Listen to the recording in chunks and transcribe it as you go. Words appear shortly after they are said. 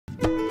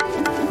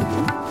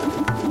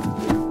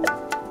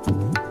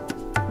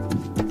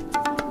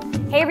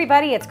Hey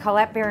everybody, it's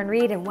Colette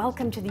Baron-Reid and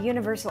welcome to the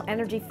Universal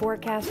Energy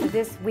Forecast for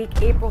this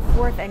week, April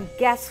 4th. And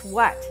guess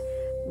what?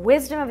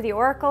 Wisdom of the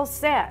Oracle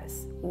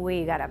says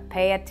we gotta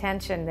pay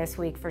attention this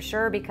week for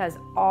sure because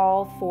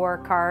all four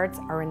cards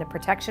are in the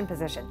protection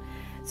position.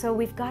 So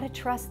we've got to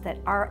trust that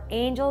our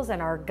angels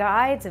and our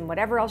guides and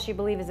whatever else you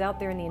believe is out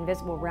there in the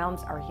invisible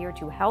realms are here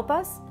to help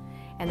us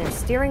and they're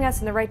steering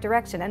us in the right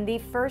direction. And the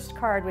first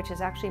card, which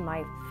is actually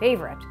my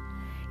favorite,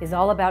 is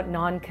all about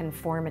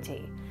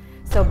non-conformity.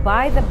 So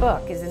by the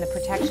book is in the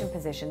protection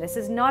position. This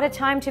is not a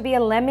time to be a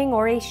lemming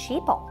or a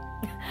sheeple.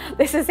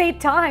 This is a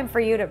time for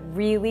you to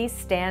really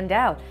stand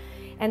out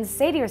and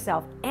say to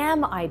yourself,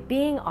 am I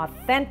being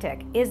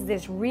authentic? Is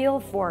this real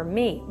for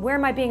me? Where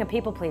am I being a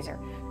people pleaser?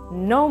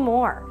 No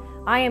more.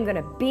 I am going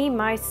to be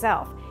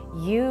myself.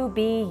 You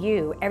be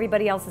you.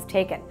 Everybody else is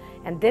taken.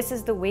 And this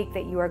is the week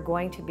that you are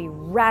going to be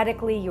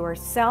radically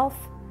yourself,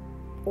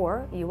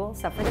 or you will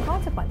suffer the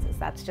consequences.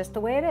 That's just the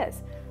way it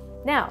is.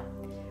 Now,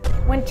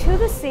 when to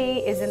the sea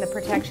is in the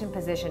protection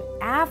position,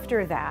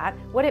 after that,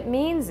 what it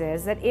means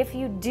is that if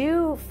you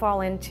do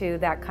fall into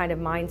that kind of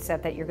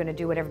mindset that you're going to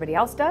do what everybody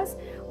else does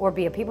or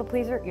be a people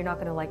pleaser, you're not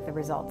going to like the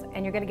results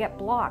and you're going to get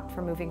blocked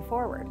from moving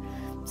forward.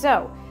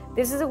 So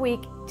this is a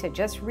week to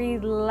just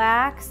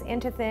relax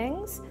into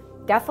things.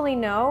 Definitely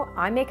know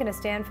I'm making a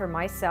stand for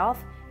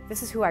myself.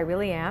 This is who I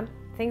really am.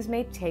 Things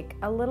may take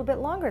a little bit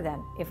longer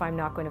then if I'm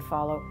not going to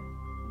follow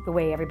the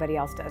way everybody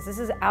else does. This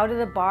is out of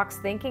the box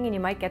thinking and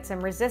you might get some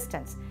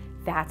resistance.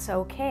 That's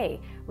okay.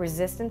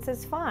 Resistance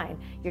is fine.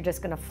 You're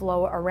just going to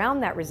flow around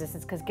that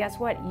resistance because guess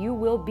what? You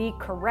will be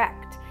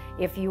correct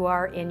if you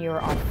are in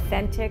your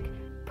authentic,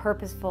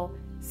 purposeful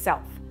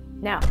self.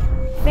 Now,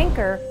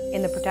 thinker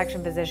in the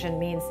protection position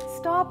means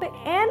stop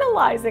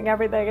analyzing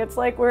everything. It's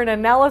like we're in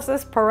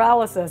analysis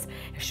paralysis.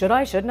 Should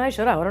I, shouldn't I,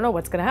 should I? I don't know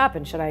what's going to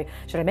happen. Should I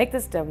make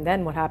this?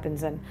 Then what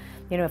happens? And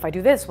if I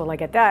do this, will I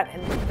get that?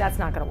 And that's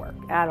not going to work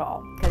at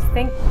all. Because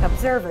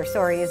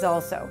observer, is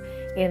also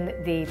in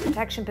the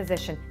protection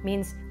position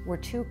means we're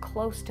too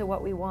close to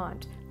what we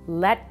want.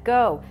 Let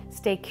go.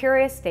 Stay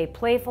curious, stay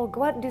playful,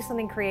 go out and do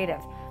something creative.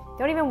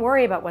 Don't even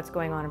worry about what's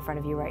going on in front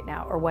of you right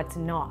now or what's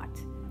not.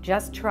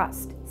 Just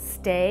trust.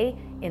 Stay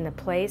in the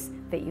place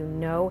that you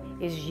know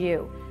is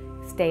you.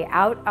 Stay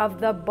out of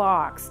the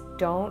box.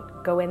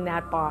 Don't go in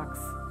that box.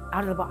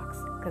 Out of the box.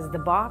 Because the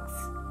box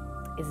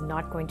is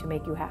not going to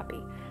make you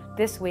happy.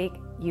 This week,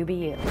 you be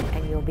you,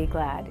 and you'll be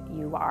glad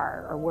you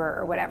are or were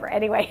or whatever.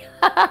 Anyway,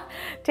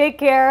 take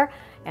care,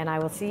 and I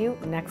will see you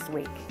next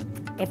week.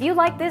 If you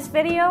like this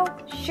video,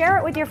 share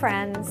it with your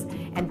friends,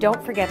 and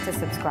don't forget to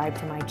subscribe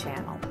to my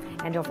channel.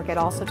 And don't forget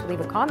also to leave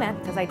a comment,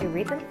 because I do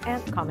read them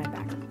and comment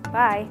back.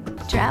 Bye.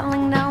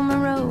 Traveling down the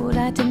road,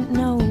 I didn't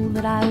know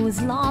that I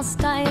was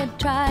lost. I had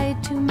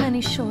tried too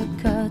many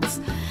shortcuts,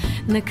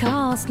 and the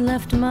cost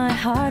left my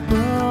heart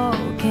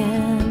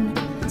broken.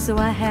 So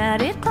I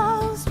had it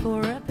closed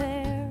for